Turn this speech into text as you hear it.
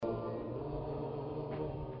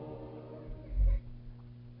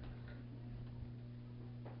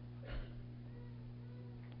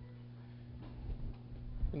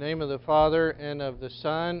In the name of the Father, and of the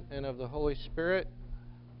Son, and of the Holy Spirit.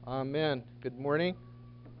 Amen. Good morning.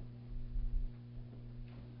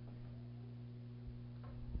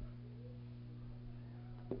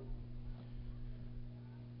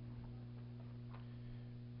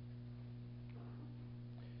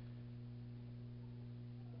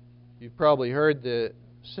 You've probably heard the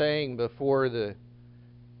saying before, the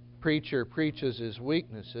preacher preaches his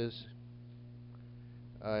weaknesses.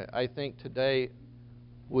 I think today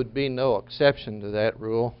would be no exception to that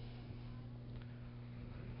rule.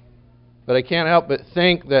 But I can't help but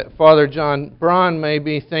think that Father John Braun may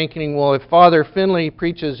be thinking, well, if Father Finley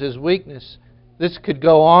preaches his weakness, this could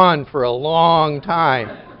go on for a long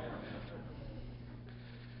time.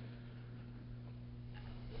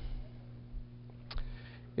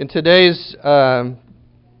 In today's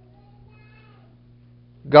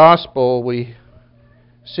gospel, we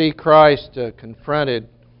see Christ confronted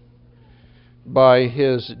by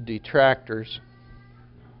His detractors.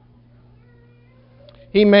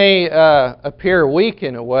 He may appear weak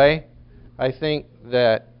in a way. I think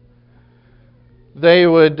that they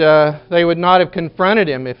would not have confronted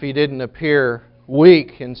Him if He didn't appear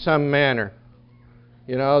weak in some manner.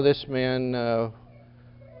 You know, this man,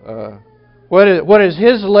 what is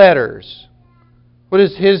his letters? What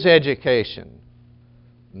is his education?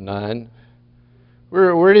 None.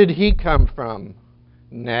 Where did he come from?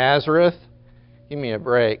 Nazareth? Give me a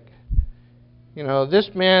break. You know, this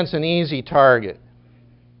man's an easy target.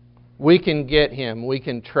 We can get him, we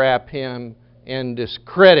can trap him and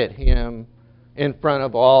discredit him in front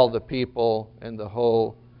of all the people and the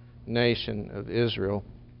whole nation of Israel.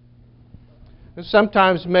 And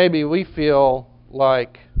sometimes maybe we feel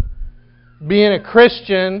like being a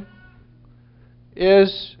Christian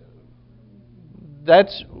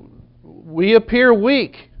we appear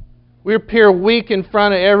weak. We appear weak in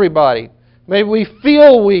front of everybody. Maybe we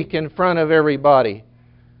feel weak in front of everybody.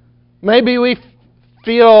 Maybe we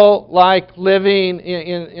feel like living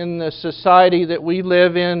in the society that we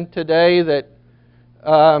live in today that,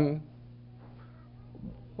 I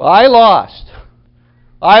lost.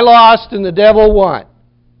 I lost and the devil won.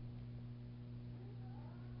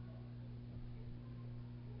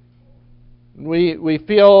 We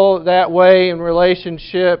feel that way in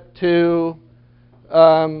relationship to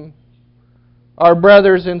our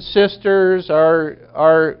brothers and sisters,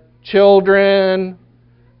 our children,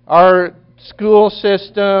 our school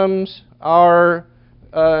systems, our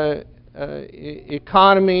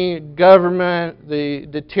economy, government, the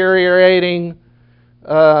deteriorating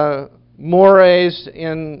mores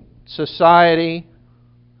in society.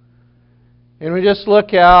 And we just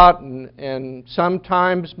look out and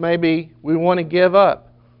sometimes maybe we want to give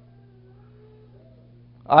up.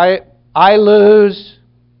 I lose,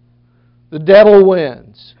 the devil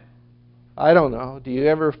wins. I don't know. Do you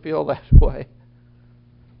ever feel that way?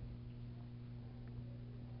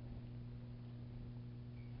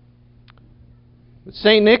 But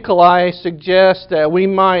St. Nikolai suggests that we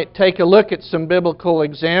might take a look at some biblical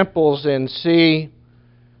examples and see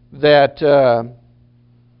that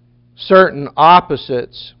certain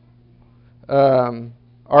opposites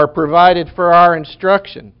are provided for our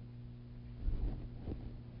instruction.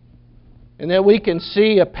 And that we can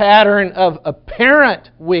see a pattern of apparent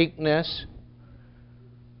weakness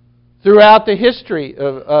throughout the history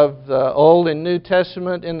of the Old and New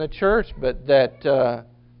Testament in the church, but that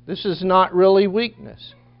this is not really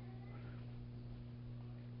weakness.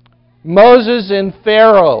 Moses and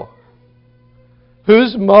Pharaoh.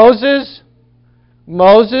 Who's Moses?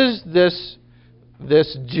 Moses, this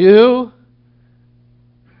Jew,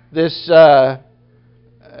 he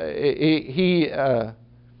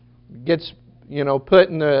gets put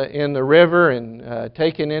in the river and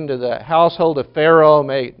taken into the household of Pharaoh,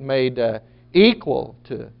 made equal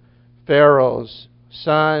to Pharaoh's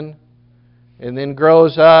son, and then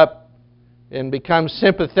grows up and becomes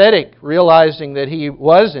sympathetic, realizing that he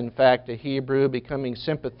was in fact a Hebrew, becoming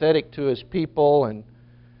sympathetic to his people, and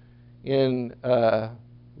in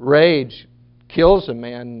rage kills a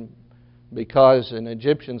man because an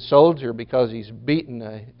Egyptian soldier, because he's beaten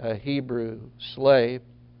a Hebrew slave.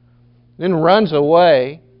 Then runs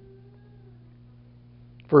away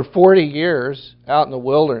for 40 years out in the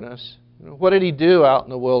wilderness. What did he do out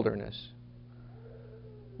in the wilderness?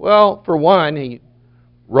 Well, for one, he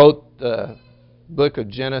wrote the book of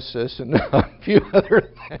Genesis and a few other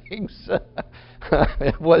things.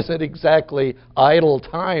 It wasn't exactly idle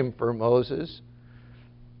time for Moses.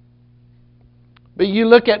 But you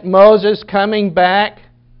look at Moses coming back,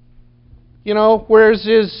 where's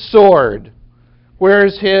his sword?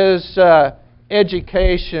 Where's his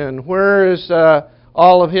education? Where's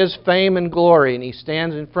all of his fame and glory, and he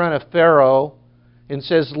stands in front of Pharaoh and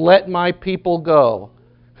says, "Let my people go."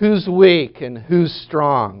 Who's weak and who's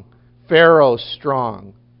strong? Pharaoh's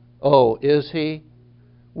strong. Oh, is he?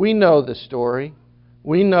 We know the story.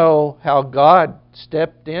 We know how God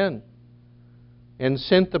stepped in and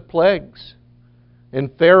sent the plagues.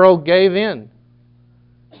 And Pharaoh gave in.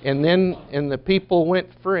 And the people went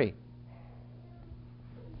free.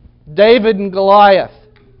 David and Goliath.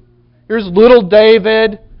 Here's little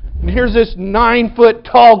David, and here's this 9-foot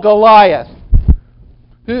tall Goliath.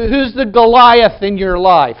 Who's the Goliath in your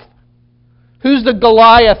life? Who's the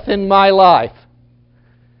Goliath in my life?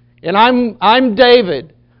 And I'm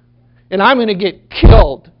David, and I'm going to get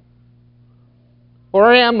killed.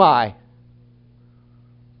 Or am I?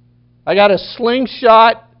 I got a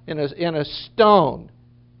slingshot and a stone.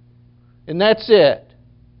 And that's it.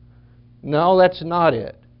 No, that's not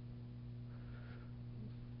it.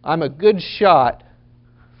 I'm a good shot,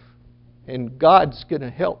 and God's going to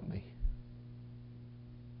help me.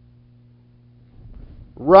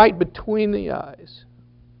 Right between the eyes.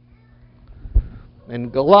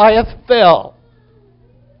 And Goliath fell.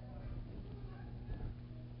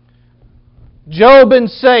 Job and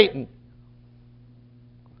Satan.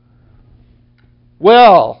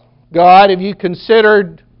 Well, God, have you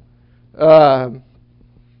considered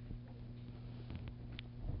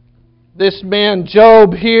this man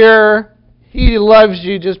Job here? He loves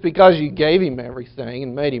you just because you gave him everything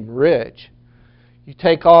and made him rich. You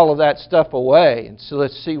take all of that stuff away, and so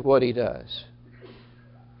let's see what he does.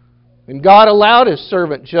 And God allowed His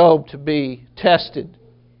servant Job to be tested.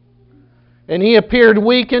 And he appeared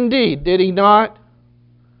weak indeed, did he not?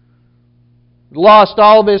 Lost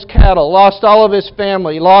all of his cattle, lost all of his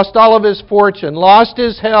family, lost all of his fortune, lost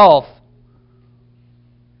his health.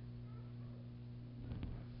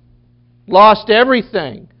 Lost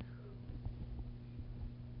everything.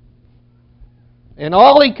 And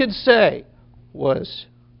all he could say was,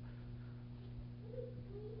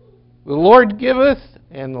 "The Lord giveth,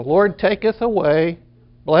 and the Lord taketh away.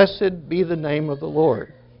 Blessed be the name of the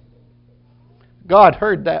Lord." God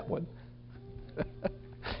heard that one.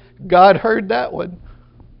 God heard that one.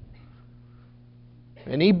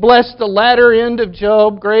 And He blessed the latter end of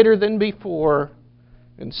Job greater than before,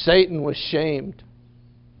 and Satan was shamed.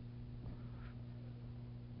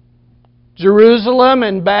 Jerusalem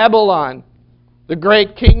and Babylon, the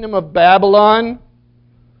great kingdom of Babylon,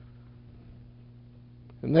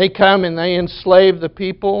 and they come and they enslave the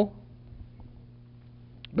people,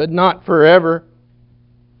 but not forever.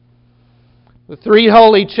 The 3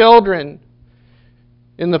 holy children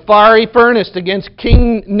in the fiery furnace against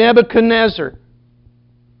King Nebuchadnezzar.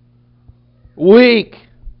 Weak.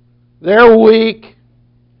 They're weak.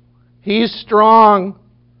 He's strong.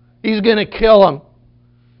 He's going to kill them.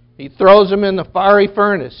 He throws them in the fiery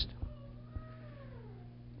furnace.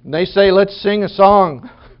 And they say, "Let's sing a song."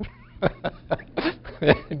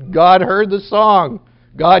 God heard the song.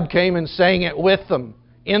 God came and sang it with them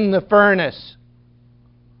in the furnace.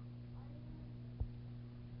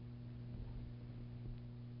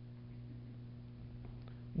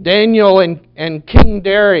 Daniel and King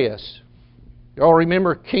Darius. You all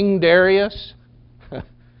remember King Darius?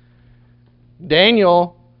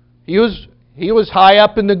 Daniel, he was high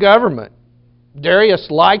up in the government. Darius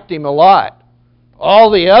liked him a lot. All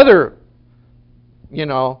the other,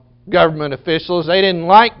 government officials, they didn't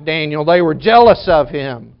like Daniel. They were jealous of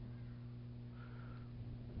him.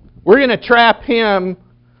 We're going to trap him.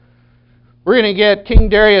 We're going to get King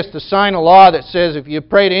Darius to sign a law that says if you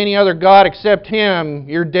pray to any other god except him,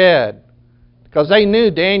 you're dead. Because they knew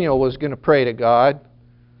Daniel was going to pray to God.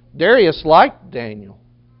 Darius liked Daniel.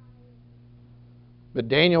 But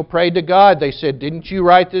Daniel prayed to God. They said, "Didn't you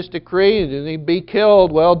write this decree? Didn't he be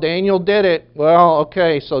killed?" Well, Daniel did it. Well,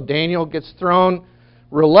 okay, so Daniel gets thrown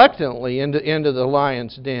reluctantly into the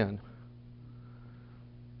lion's den.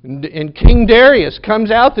 And King Darius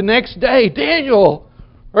comes out the next day. "Daniel,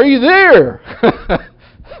 are you there?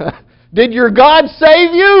 Did your God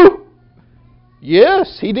save you?"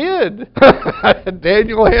 "Yes, He did."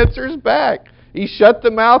 Daniel answers back. He shut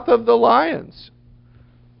the mouth of the lions.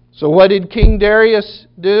 So what did King Darius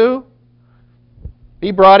do?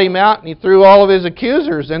 He brought him out and he threw all of his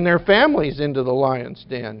accusers and their families into the lion's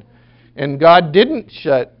den. And God didn't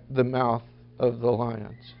shut the mouth of the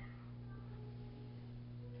lions.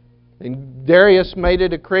 And Darius made a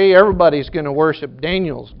decree, everybody's going to worship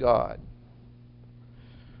Daniel's God.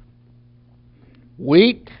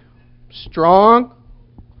 Weak, strong.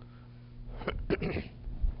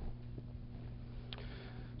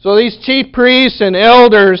 So these chief priests and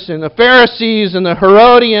elders and the Pharisees and the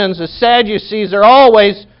Herodians, the Sadducees, are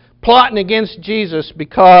always plotting against Jesus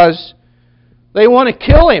because they want to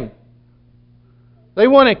kill Him. They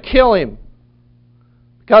want to kill Him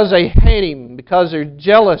because they hate Him, because they're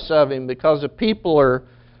jealous of Him, because the people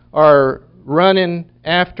are running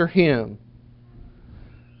after Him.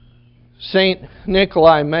 St.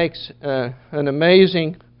 Nikolai makes an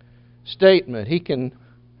amazing statement. He can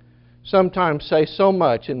sometimes say so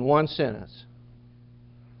much in one sentence.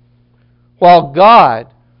 While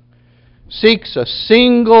God seeks a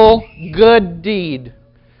single good deed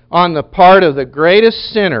on the part of the greatest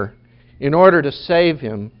sinner in order to save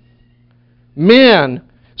him, men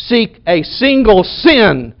seek a single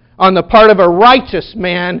sin on the part of a righteous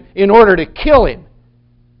man in order to kill him.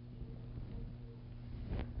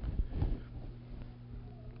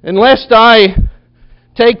 And lest I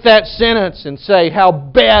take that sentence and say how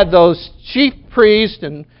bad those chief priests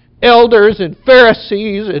and elders and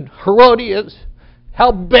Pharisees and Herodians,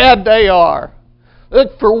 how bad they are.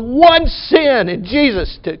 Look for one sin in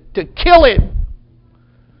Jesus to kill Him.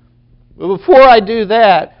 But before I do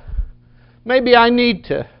that, maybe I need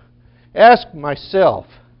to ask myself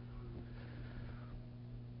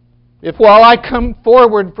if while I come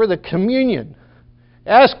forward for the communion,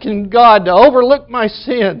 asking God to overlook my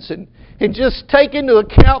sins and just take into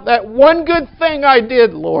account that one good thing I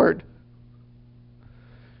did, Lord,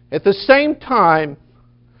 at the same time,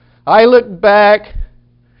 I look back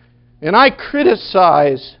and I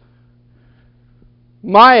criticize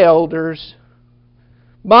my elders,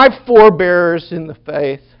 my forebearers in the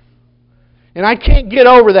faith, and I can't get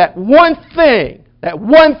over that one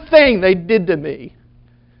thing they did to me.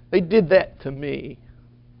 They did that to me,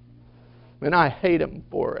 and I hate them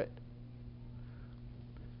for it.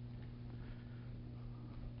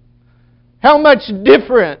 How much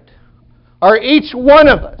different are each one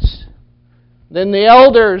of us than the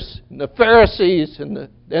elders, and the Pharisees, and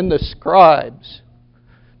the scribes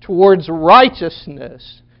towards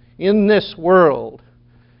righteousness in this world?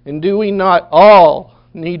 And do we not all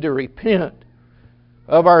need to repent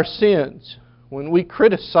of our sins when we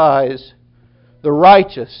criticize the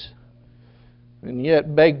righteous and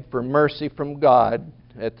yet beg for mercy from God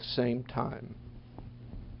at the same time?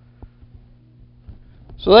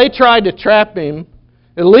 So they tried to trap Him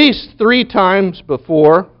at least 3 times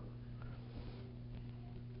before.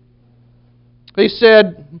 They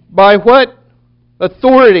said, "By what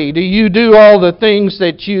authority do you do all the things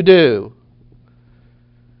that you do?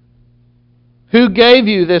 Who gave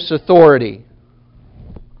you this authority?"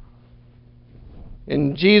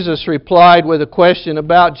 And Jesus replied with a question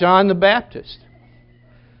about John the Baptist.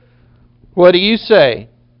 "What do you say?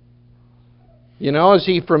 Is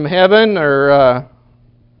he from heaven or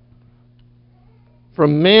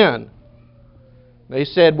from men?" They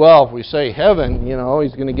said, "Well, if we say heaven,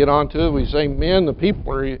 he's going to get onto it. If we say men, the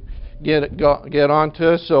people are get onto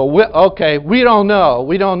us. So, we don't know.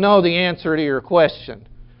 We don't know the answer to your question."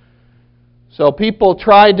 So people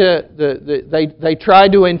tried they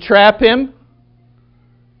tried to entrap Him,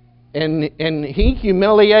 and He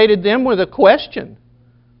humiliated them with a question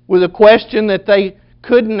that they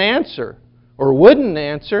couldn't answer or wouldn't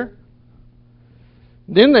answer.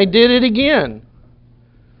 Then they did it again.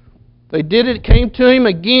 Came to Him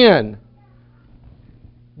again.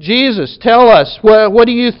 "Jesus, tell us, what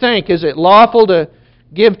do you think? Is it lawful to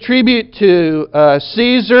give tribute to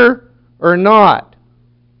Caesar or not?"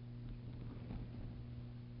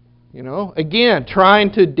 Again,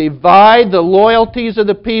 trying to divide the loyalties of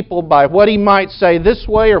the people by what He might say this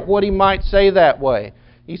way or what He might say that way.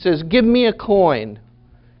 He says, "Give me a coin.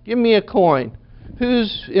 Give me a coin.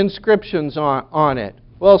 Whose inscription's on it?"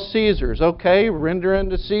 "Well, Caesar's." "Okay, render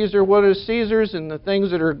unto Caesar what is Caesar's, and the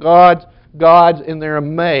things that are God's, and they're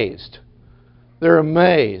amazed. They're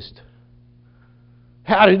amazed.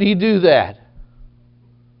 How did He do that?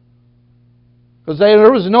 Because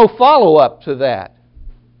there was no follow-up to that.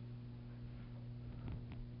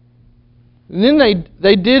 And then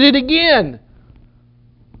they did it again.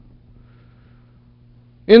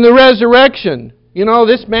 In the resurrection,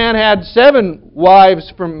 this man had 7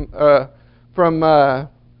 wives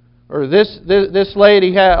this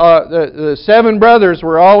lady had the 7 brothers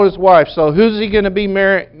were all his wives. So who's he going to be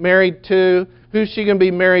married to? Who's she going to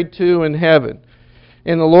be married to in heaven?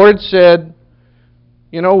 And the Lord said,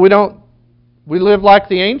 we live like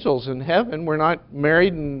the angels in heaven. We're not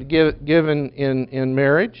married and given in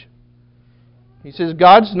marriage. He says,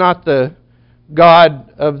 God's not the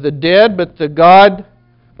God of the dead, but the God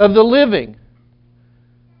of the living.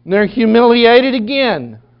 And they're humiliated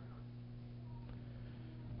again.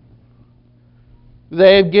 Do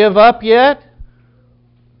they give up yet?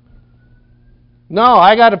 No,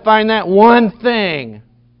 I got to find that one thing.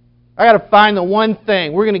 I got to find the one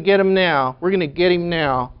thing. We're going to get him now. We're going to get him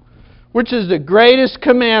now. Which is the greatest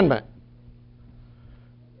commandment?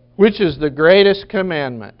 Which is the greatest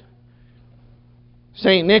commandment?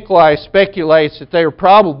 St. Nikolai speculates that they were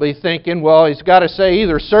probably thinking, well, he's got to say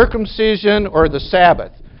either circumcision or the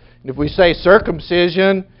Sabbath. And if we say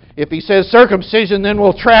circumcision, if he says circumcision, then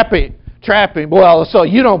we'll trap him. Well, so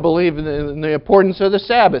you don't believe in the importance of the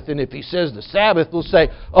Sabbath. And if he says the Sabbath, we'll say,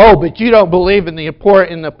 oh, but you don't believe in the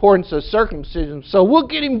importance of circumcision. So we'll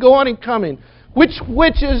get him going and coming. Which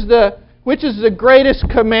is the greatest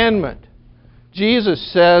commandment?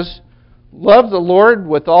 Jesus says, love the Lord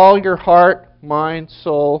with all your heart, mind,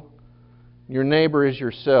 soul. Your neighbor is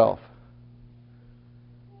yourself.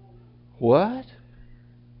 What?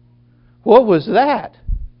 What was that?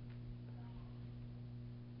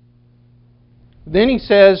 Then he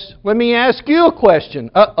says, let me ask you a question.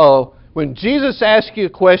 Uh-oh. When Jesus asks you a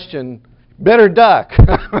question, better duck.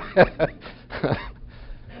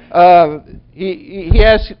 He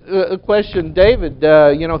asked a question, David,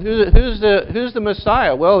 who's the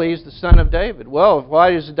Messiah? Well, he's the son of David. Well,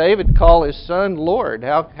 why does David call his son Lord?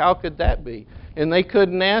 How could that be? And they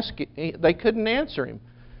couldn't answer him.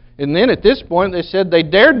 And then at this point they said they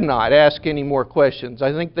dared not ask any more questions.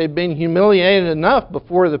 I think they'd been humiliated enough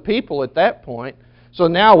before the people at that point. So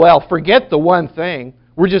now, well, forget the one thing.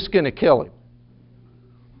 We're just going to kill him.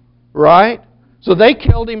 Right? So they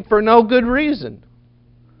killed him for no good reason.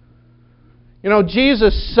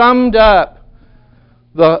 Jesus summed up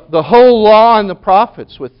the whole law and the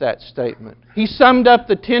prophets with that statement. He summed up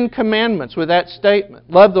the 10 Commandments with that statement.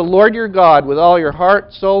 Love the Lord your God with all your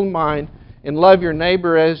heart, soul, and mind, and love your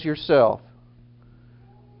neighbor as yourself.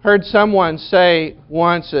 Heard someone say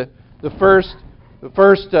once, the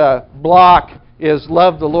first block is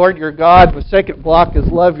love the Lord your God. The second block is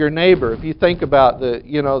love your neighbor. If you think about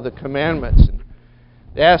the commandments.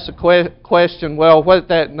 They asked the question, well, what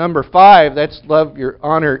that number 5? That's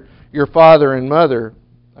honor your father and mother.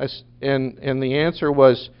 And the answer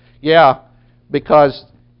was, yeah, because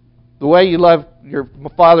the way you love your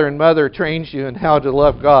father and mother trains you in how to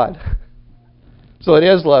love God. So it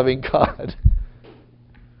is loving God.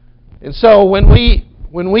 And so when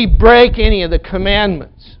we break any of the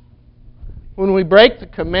commandments, when we break the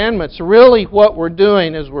commandments, really what we're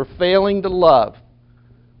doing is we're failing to love.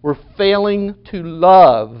 We're failing to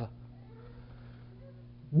love.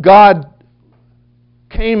 God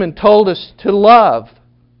came and told us to love.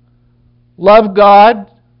 Love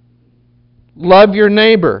God. Love your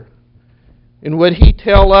neighbor. And would He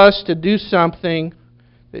tell us to do something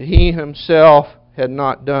that He Himself had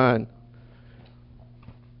not done?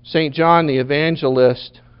 St. John the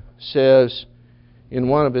Evangelist says in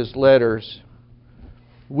one of his letters,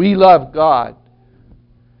 we love God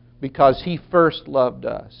because He first loved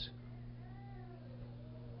us.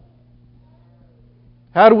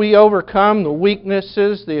 How do we overcome the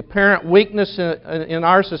weaknesses, the apparent weakness in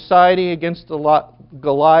our society against the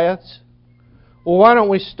Goliaths? Well, why don't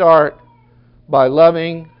we start by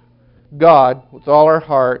loving God with all our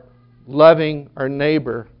heart, loving our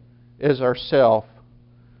neighbor as ourself,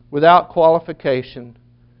 without qualification,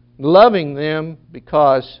 loving them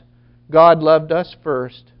because God loved us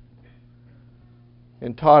first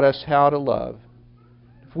and taught us how to love.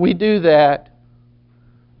 If we do that,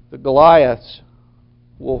 the Goliaths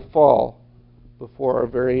will fall before our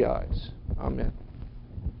very eyes. Amen.